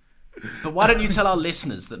know, but why don't you tell our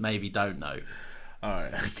listeners that maybe don't know? All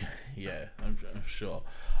right. Okay. Yeah, I'm sure.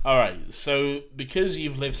 All right, so because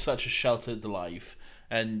you've lived such a sheltered life,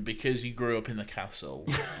 and because you grew up in the castle,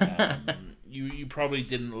 you probably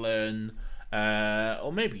didn't learn,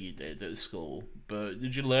 or maybe you did at school, but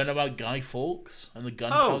did you learn about Guy Fawkes and the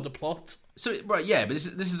gunpowder plot? So right, yeah, but this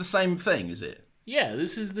is the same thing, is it? Yeah,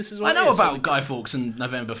 this is what I know about Guy Fawkes and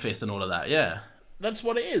November 5th and all of that. Yeah. That's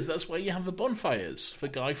what it is. That's why you have the bonfires for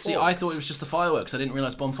Guy Fawkes. See, I thought it was just the fireworks. I didn't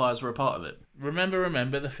realise bonfires were a part of it. Remember,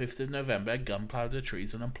 the 5th of November, gunpowder,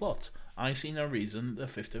 treason and plot. I see no reason the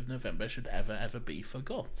 5th of November should ever be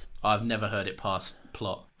forgot. I've never heard it past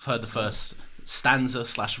plot. I've heard the first stanza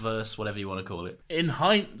 / verse, whatever you want to call it. In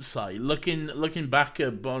hindsight, looking back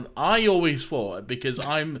at Bond, I always thought, because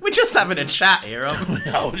We're just having a chat here, aren't we?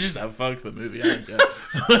 I'll just have fun with the movie.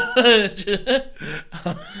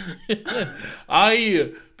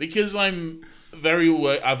 Because I'm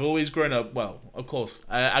I've always grown up, well, of course,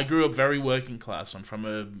 I grew up very working class. I'm from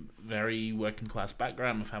a very working class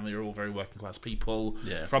background. My family are all very working class people.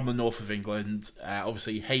 Yeah. From the north of England.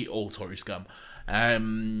 Obviously, hate all Tory scum.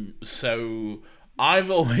 So I've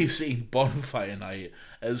always seen Bonfire Night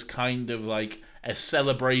as kind of like a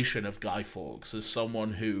celebration of Guy Fawkes, as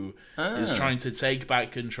someone who is trying to take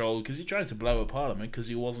back control, because he tried to blow up Parliament because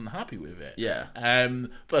he wasn't happy with it. Yeah.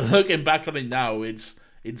 But looking back on it now, it's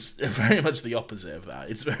very much the opposite of that.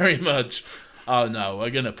 It's very much, oh no, we're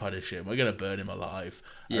going to punish him. We're going to burn him alive.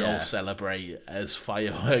 And all celebrate as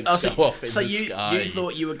fireworks go off in the sky. You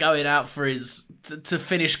thought you were going out for to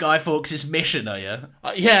finish Guy Fawkes' mission, are you?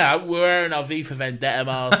 Yeah, we're wearing our V for Vendetta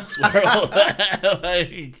masks. We're all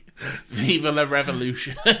like, Viva la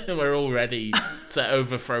Revolution. We're all ready to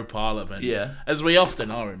overthrow Parliament. Yeah. As we often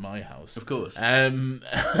are in my house. Of course. But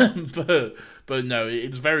no,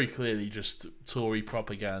 it's very clearly just Tory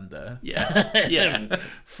propaganda. Yeah. Yeah.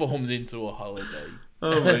 Formed into a holiday.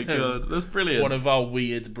 Oh my god, that's brilliant. One of our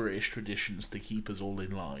weird British traditions to keep us all in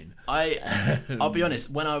line. I'll be honest,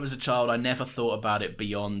 when I was a child, I never thought about it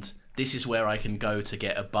beyond, this is where I can go to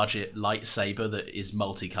get a budget lightsaber that is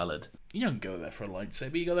multicoloured. You don't go there for a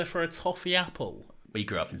lightsaber, you go there for a toffee apple. We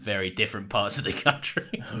grew up in very different parts of the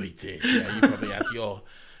country. Oh, we did. Yeah, you probably had your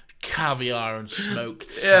caviar and smoked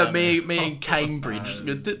salmon. salmon. me in Cambridge.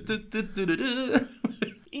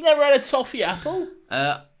 You never had a toffee apple?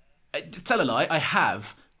 Tell a lie, I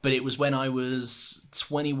have, but it was when I was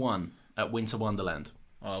 21 at Winter Wonderland.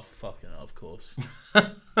 Oh, fucking hell, of course.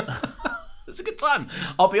 It's a good time.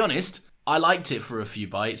 I'll be honest, I liked it for a few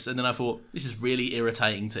bites, and then I thought, this is really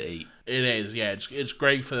irritating to eat. It is, yeah. It's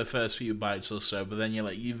great for the first few bites or so, but then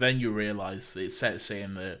you realise it sets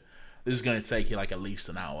in that this is going to take you like at least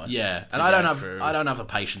an hour. Yeah, and I don't have the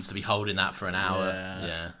patience to be holding that for an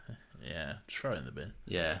hour. Yeah, just throw it in the bin.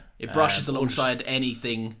 Yeah, it brushes alongside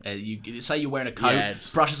anything. You say you're wearing a coat,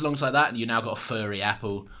 brushes alongside that, and you now got a furry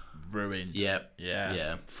apple. Ruined. Yeah.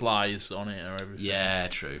 Flies on it or everything. Yeah,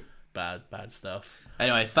 true. Bad stuff.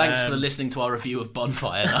 Anyway, thanks for listening to our review of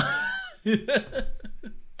Bonfire.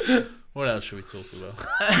 What else should we talk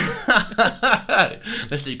about?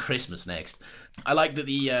 Let's do Christmas next. I like that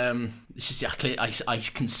I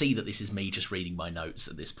can see that this is me just reading my notes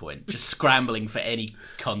at this point, just scrambling for any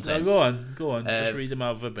content. No, go on. Just read them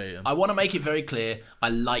out verbatim. I want to make it very clear, I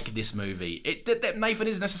like this movie. Nathan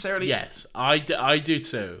is necessarily... Yes, I do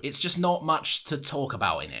too. It's just not much to talk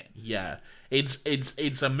about in it. Yeah,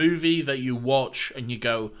 it's a movie that you watch and you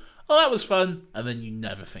go, oh, that was fun, and then you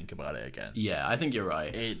never think about it again. Yeah, I think you're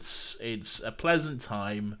right. It's a pleasant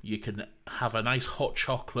time. You can have a nice hot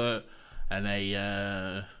chocolate and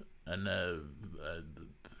I don't know,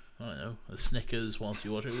 a Snickers whilst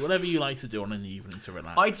you watch it. Whatever you like to do on an evening to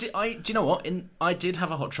relax. Do you know what? I did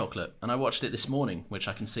have a hot chocolate, and I watched it this morning, which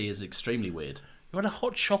I can see is extremely weird. You had a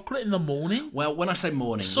hot chocolate in the morning? Well, when I say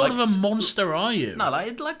morning... What sort of a monster are you? No,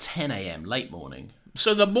 like 10 a.m, late morning.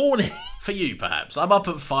 So the morning... For you, perhaps. I'm up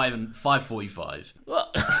at 5:45.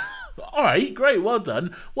 Well, all right, great, well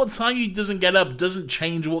done. What time you doesn't get up doesn't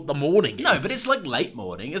change what the morning is. No, but it's like late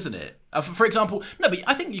morning, isn't it? For example, no, but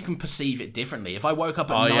I think you can perceive it differently. If I woke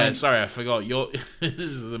up at 9... yeah, sorry, I forgot. This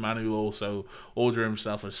is the man who will also order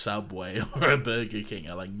himself a Subway or a Burger King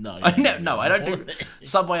at like 9. I don't do...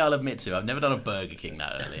 Subway, I'll admit to. I've never done a Burger King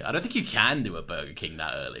that early. I don't think you can do a Burger King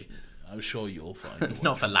that early. I'm sure you'll find it.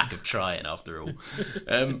 Not for lack of trying, after all.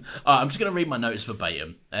 I'm just going to read my notes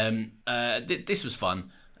verbatim. This was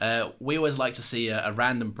fun. We always like to see a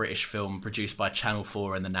random British film produced by Channel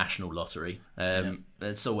 4 and the National Lottery.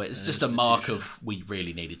 It's just a mark of we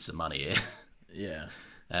really needed some money here. Yeah.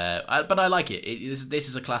 But I like it. This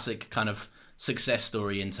is a classic kind of success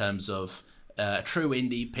story in terms of a true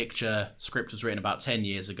indie picture. Script was written about 10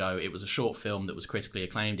 years ago. It was a short film that was critically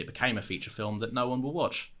acclaimed. It became a feature film that no one will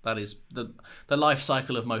watch. That is the life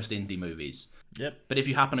cycle of most indie movies. Yep. But if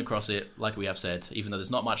you happen across it, like we have said, even though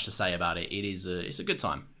there's not much to say about it, it's a good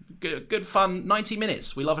time. Good fun 90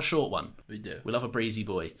 minutes. We love a short one. We do. We love a breezy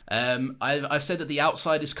boy. I've said that the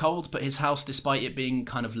outside is cold, but his house, despite it being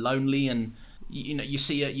kind of lonely, and you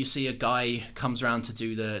see a guy comes around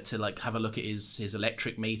to have a look at his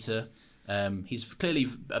electric meter. He's clearly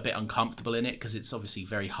a bit uncomfortable in it because it's obviously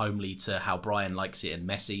very homely to how Brian likes it and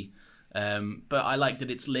messy. But I like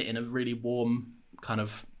that it's lit in a really warm kind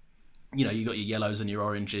of, you got your yellows and your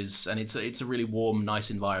oranges, and it's a really warm,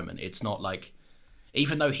 nice environment. It's not like,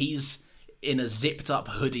 even though he's in a zipped up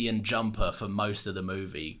hoodie and jumper for most of the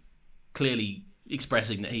movie, clearly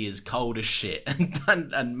expressing that he is cold as shit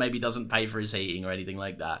and maybe doesn't pay for his heating or anything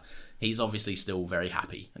like that. He's obviously still very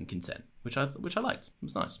happy and content, which I liked. It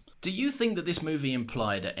was nice. Do you think that this movie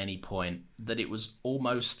implied at any point that it was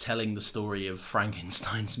almost telling the story of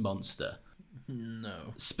Frankenstein's monster?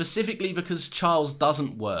 No. Specifically because Charles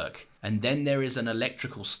doesn't work, and then there is an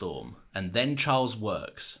electrical storm, and then Charles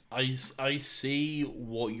works. I see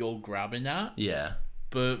what you're grabbing at. Yeah.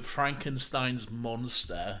 But Frankenstein's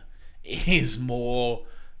monster is more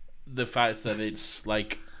the fact that it's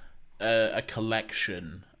like a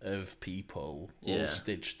collection of people all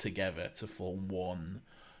stitched together to form one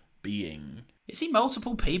being. Is he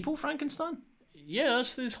multiple people, Frankenstein? Yeah,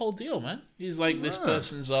 that's his whole deal, man. He's like this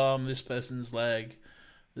person's arm, this person's leg,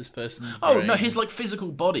 this person's brain. Oh, no, his like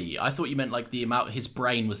physical body. I thought you meant like his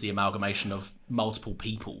brain was the amalgamation of multiple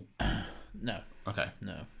people. No. Okay.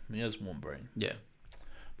 No, he has one brain. Yeah.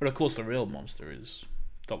 But of course the real monster is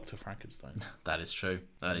Dr. Frankenstein. That is true.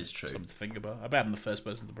 That is true. Something to think about. I bet I'm the first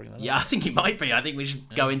person to bring that up. Yeah, I think he might be. I think we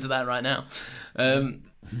should go into that right now.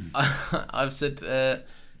 I've said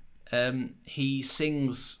he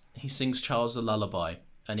sings Charles a lullaby,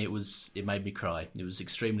 and it made me cry. It was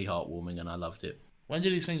extremely heartwarming, and I loved it. When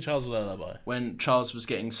did he sing Charles a lullaby? When Charles was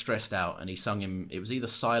getting stressed out, and he sung him. It was either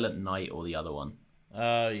Silent Night or the other one.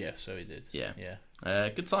 Yeah, so he did. Yeah.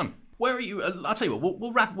 Good time. Where are you? I'll tell you what.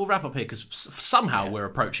 We'll wrap up here because somehow we're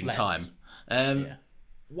approaching time.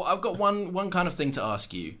 Well, I've got one kind of thing to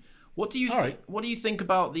ask you. What do you think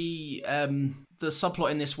about the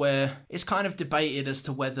subplot in this where it's kind of debated as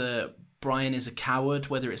to whether Brian is a coward,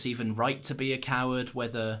 whether it's even right to be a coward,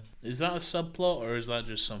 whether... Is that a subplot or is that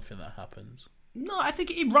just something that happens? No, I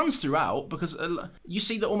think it runs throughout because you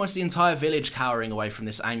see that almost the entire village cowering away from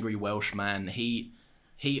this angry Welsh man. He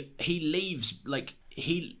leaves, like,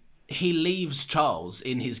 he leaves Charles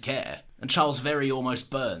in his care, and Charles very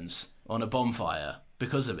almost burns on a bonfire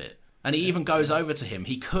because of it. And he even goes over to him.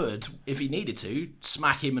 He could, if he needed to,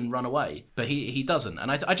 smack him and run away, but he doesn't. And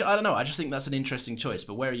I don't know. I just think that's an interesting choice.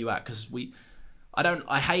 But where are you at? Because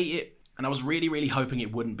I hate it, and I was really, really hoping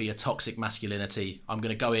it wouldn't be a toxic masculinity. I'm going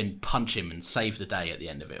to go in, punch him, and save the day at the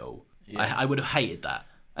end of it all. Yeah. I would have hated that,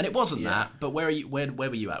 and it wasn't that. But where are you? Where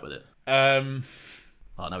were you at with it? Oh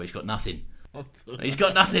no, he's got nothing. He's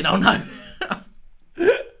got nothing. Oh no.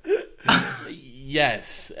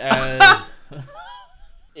 Yes.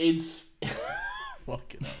 It's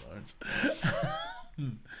fucking hell, Lawrence.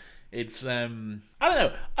 It's I don't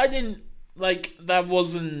know. I didn't like that.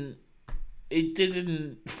 Wasn't it?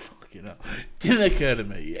 Didn't fucking hell. Didn't occur to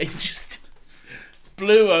me. It just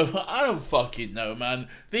blew over. I don't fucking know, man.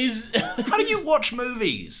 These. How do you watch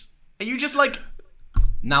movies? Are you just like,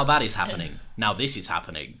 now that is happening. Now this is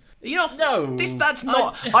happening. You know, no, that's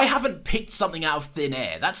not. I haven't picked something out of thin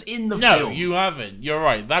air. That's in the film. No, you haven't. You're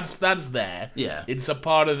right. That's there. Yeah, it's a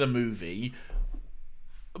part of the movie.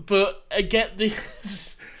 But again,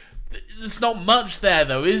 there's not much there,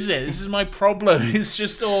 though, is it? This is my problem. It's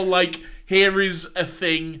just all like, here is a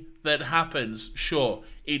thing that happens. Sure,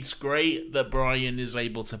 it's great that Brian is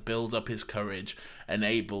able to build up his courage and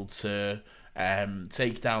able to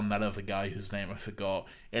take down that other guy whose name I forgot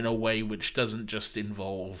in a way which doesn't just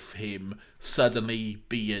involve him suddenly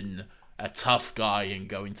being a tough guy and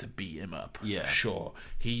going to beat him up. Yeah. Sure.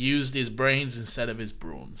 He used his brains instead of his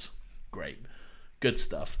brawns. Great. Good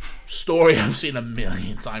stuff. Story I've seen a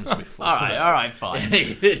million times before. all right, fine.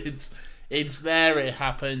 It's there, it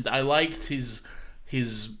happened. I liked his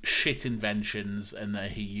shit inventions and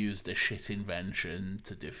that he used a shit invention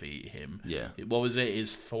to defeat him. Yeah. What was it?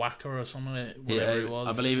 His thwacker or something? Whatever it was.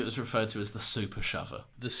 I believe it was referred to as the Super Shover.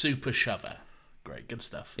 The Super Shover. Great, good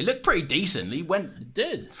stuff. It looked pretty decent. He went... He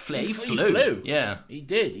did. He flew. Yeah. He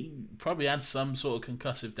did. He probably had some sort of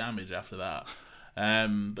concussive damage after that.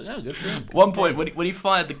 But no, good for him. One point, when he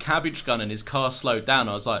fired the cabbage gun and his car slowed down,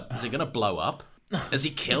 I was like, is it going to blow up? Has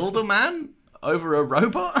he killed a man over a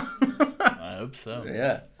robot? I hope so.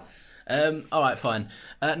 Yeah. All right, fine.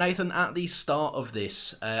 Nathan, at the start of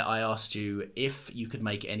this, I asked you if you could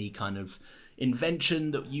make any kind of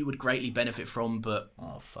invention that you would greatly benefit from, but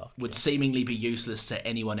would seemingly be useless to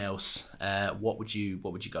anyone else. What would you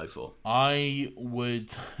go for? I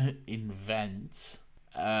would invent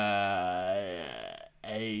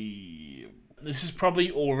This is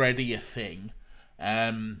probably already a thing.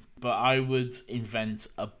 But I would invent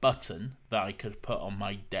a button that I could put on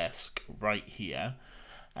my desk right here.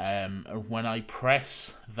 And when I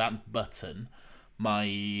press that button,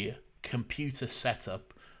 my computer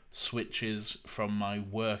setup switches from my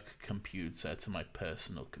work computer to my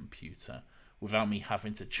personal computer without me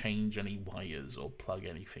having to change any wires or plug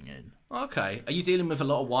anything in. Okay. Are you dealing with a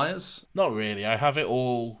lot of wires? Not really. I have it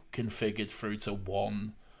all configured through to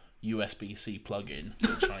one USB-C plug-in,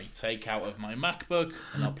 which I take out of my MacBook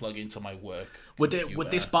and I'll plug into my work computer.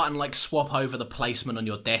 Would this button like swap over the placement on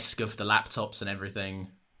your desk of the laptops and everything?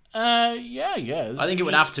 Yeah. I think it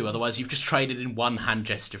would have to, otherwise you've just traded in one hand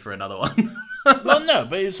gesture for another one. Well, no,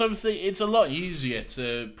 but it's a lot easier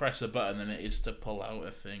to press a button than it is to pull out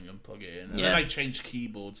a thing and plug it in. And then I change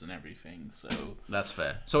keyboards and everything, so that's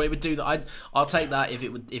fair. So it would do that. I'll take that if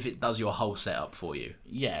it does your whole setup for you.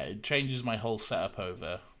 Yeah, it changes my whole setup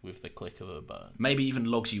over with the click of a button. Maybe even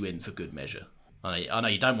logs you in for good measure. I know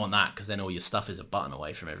you don't want that because then all your stuff is a button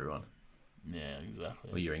away from everyone. Yeah,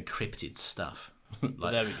 exactly. Or your encrypted stuff.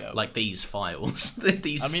 There we go. Like these files.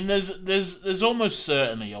 I mean, there's almost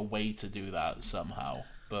certainly a way to do that somehow,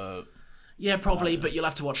 but yeah, probably. But you'll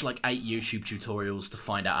have to watch like 8 YouTube tutorials to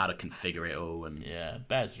find out how to configure it all. And yeah,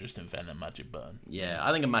 better to just invent a magic button. Yeah,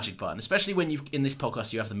 I think a magic button, especially when in this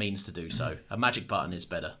podcast you have the means to do so. A magic button is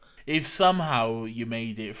better. If somehow you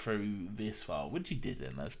made it through this far, which you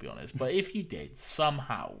didn't, let's be honest, but if you did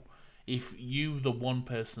somehow. If you, the one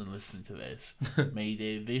person listening to this, made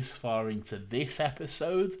it this far into this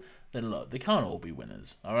episode, then look, they can't all be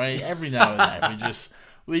winners, all right? Every now and then,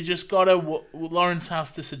 we just gotta. Lawrence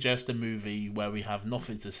has to suggest a movie where we have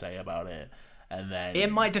nothing to say about it, and then.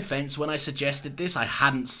 In my defence, when I suggested this, I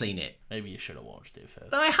hadn't seen it. Maybe you should have watched it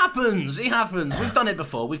first. It happens. We've done it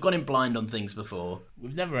before. We've gone in blind on things before.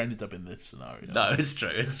 We've never ended up in this scenario. No, it's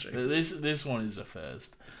true. This one is a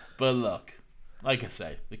first, but look. Like I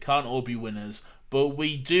say, they can't all be winners, but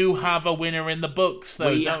we do have a winner in the books,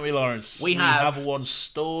 though, don't we, Lawrence? We have one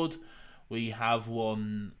stored. We have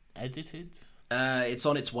one edited. It's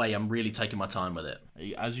on its way. I'm really taking my time with it.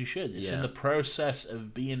 As you should. It's in the process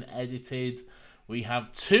of being edited. We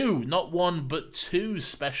have 2, not 1, but 2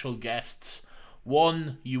 special guests.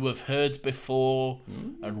 One you have heard before,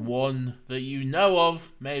 and one that you know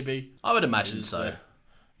of, maybe. I would imagine so.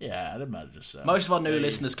 Yeah, I'd imagine so. Most of our new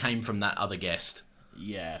listeners came from that other guest.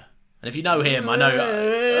 Yeah. And if you know him, I know...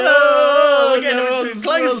 we're getting a bit too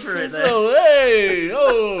close for it there. Hey!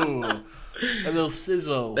 Oh! A little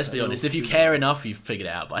sizzle. Let's be honest, if you care enough, you've figured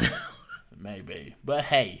it out by now. Maybe. But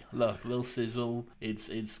hey, look, little sizzle.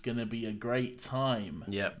 It's gonna be a great time.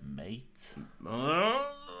 Yep. Mate.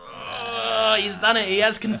 Oh, he's done it. He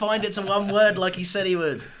has confined it to one word like he said he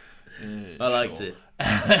would. I liked it.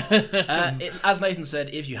 As Nathan said,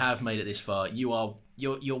 if you have made it this far, you're a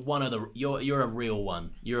real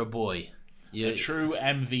one. You're a boy. You're a true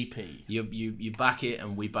MVP. You back it,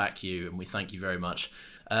 and we back you, and we thank you very much.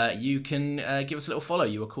 You can give us a little follow.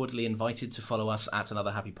 You are cordially invited to follow us at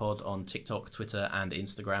Another Happy Pod on TikTok, Twitter, and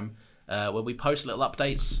Instagram, where we post little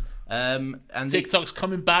updates. And TikTok's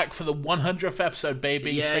coming back for the 100th episode,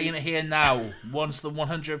 baby. Yeah. Saying it here now. Once the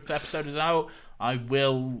 100th episode is out, I'll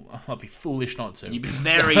be foolish not to. You'd be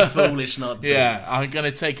very foolish not to. Yeah, I'm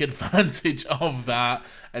gonna take advantage of that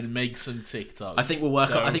and make some TikToks. I think we'll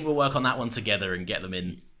work on that one together and get them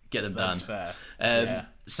done. That's fair.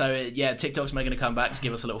 So TikTok's making a comeback. So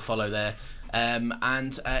give us a little follow there.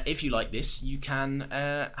 And if you like this, you can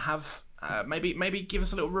have. Maybe give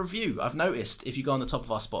us a little review. I've noticed if you go on the top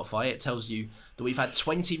of our Spotify, it tells you that we've had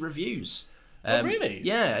 20 reviews. Oh, really?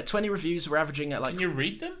 Yeah, 20 reviews. We're averaging at like... Can you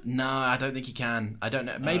read them? No, I don't think you can. I don't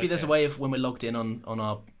know. Maybe there's a way of when we're logged in on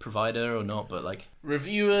our provider or not, but like...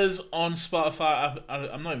 Reviewers on Spotify,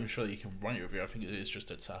 I'm not even sure that you can write a review. I think it is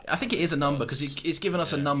just a tap. I think it is a number because it's given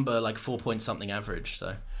us a number like 4 point something average,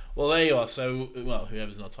 so... Well, there you are. So,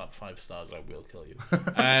 whoever's not top 5 stars, I will kill you.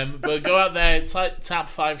 But go out there, tap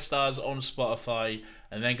 5 stars on Spotify,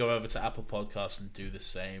 and then go over to Apple Podcasts and do the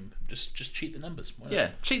same. Just cheat the numbers.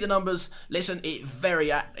 Cheat the numbers. Listen, it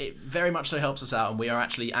very much so helps us out, and we are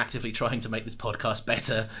actually actively trying to make this podcast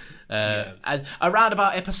better. And around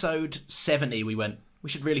about episode 70, we went, we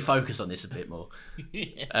should really focus on this a bit more.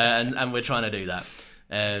 And we're trying to do that.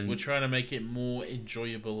 We're trying to make it more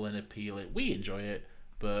enjoyable and appealing. We enjoy it.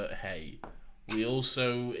 But hey, we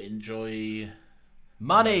also enjoy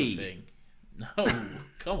money. No,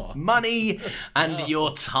 come on. Money and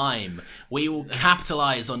your time. We will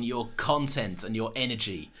capitalise on your content and your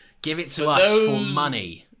energy. Give it to us for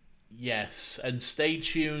money. Yes, and stay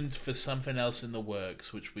tuned for something else in the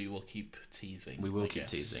works, which we will keep teasing. We will keep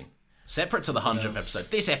teasing. Separate to the 100th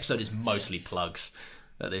episode. This episode is mostly plugs.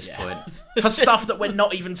 At this point, for stuff that we're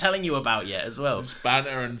not even telling you about yet, as well. It's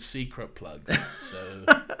banner and secret plugs, so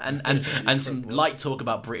and some light talk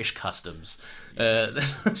about British customs.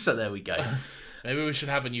 So there we go. Maybe we should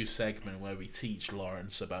have a new segment where we teach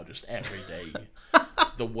Lawrence about just everyday,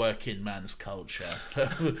 the working man's culture,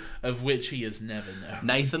 of which he has never known.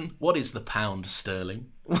 Nathan, what is the pound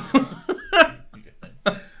sterling? Great.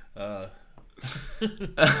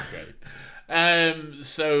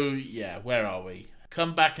 So yeah, where are we?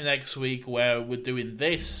 Come back next week where we're doing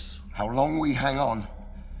this. How long we hang on,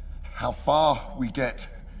 how far we get,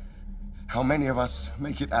 how many of us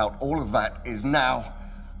make it out, all of that is now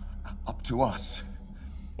up to us.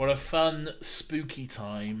 What a fun, spooky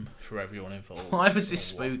time for everyone involved. Why was this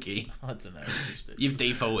spooky? I don't know. You've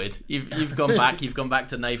defaulted. You've gone back. You've gone back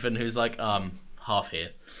to Nathan, who's like, half here.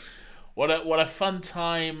 What a fun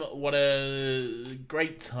time. What a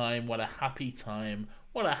great time. What a happy time.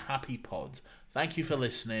 What a happy pod. Thank you for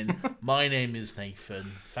listening. My name is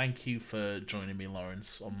Nathan. Thank you for joining me,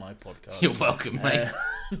 Lawrence, on my podcast. You're welcome, mate.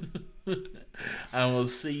 And we'll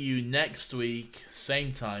see you next week.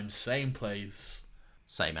 Same time, same place.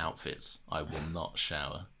 Same outfits. I will not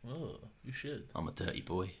shower. Oh, you should. I'm a dirty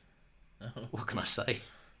boy. Oh. What can I say?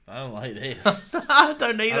 I don't like this. I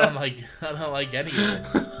don't either. I don't like any of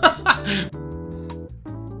this.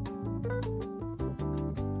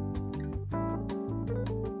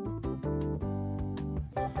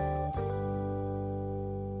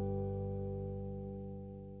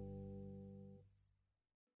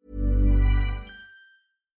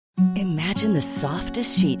 Imagine the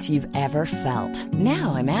softest sheets you've ever felt.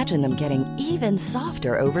 Now imagine them getting even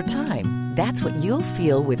softer over time. That's what you'll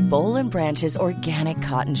feel with Boll & Branch's organic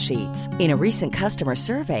cotton sheets. In a recent customer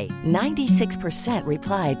survey, 96%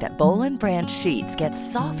 replied that Boll & Branch sheets get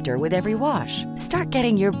softer with every wash. Start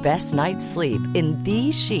getting your best night's sleep in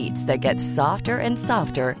these sheets that get softer and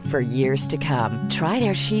softer for years to come. Try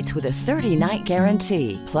their sheets with a 30-night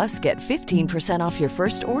guarantee. Plus, get 15% off your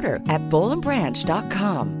first order at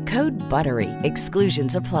BollandBranch.com. Code BUTTERY.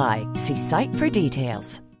 Exclusions apply. See site for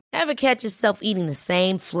details. Ever catch yourself eating the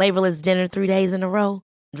same flavorless dinner 3 days in a row?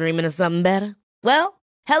 Dreaming of something better? Well,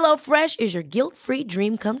 HelloFresh is your guilt-free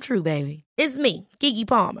dream come true, baby. It's me, Keke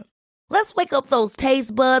Palmer. Let's wake up those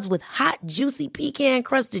taste buds with hot, juicy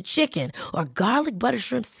pecan-crusted chicken or garlic butter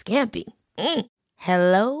shrimp scampi.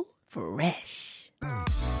 Hello Fresh.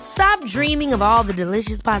 Stop dreaming of all the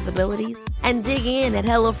delicious possibilities and dig in at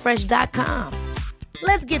HelloFresh.com.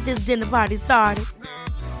 Let's get this dinner party started.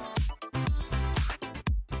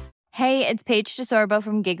 Hey, it's Paige DeSorbo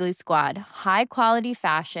from Giggly Squad. High quality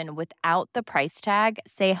fashion without the price tag.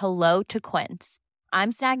 Say hello to Quince.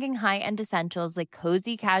 I'm snagging high-end essentials like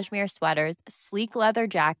cozy cashmere sweaters, sleek leather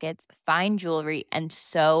jackets, fine jewelry, and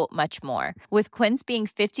so much more. With Quince being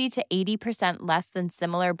 50 to 80% less than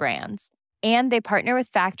similar brands. And they partner with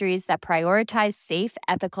factories that prioritize safe,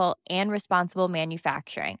 ethical, and responsible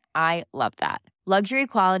manufacturing. I love that. Luxury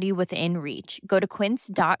quality within reach. Go to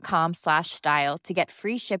quince.com/style to get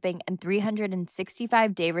free shipping and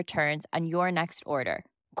 365-day returns on your next order.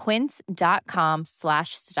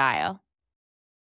 Quince.com/style.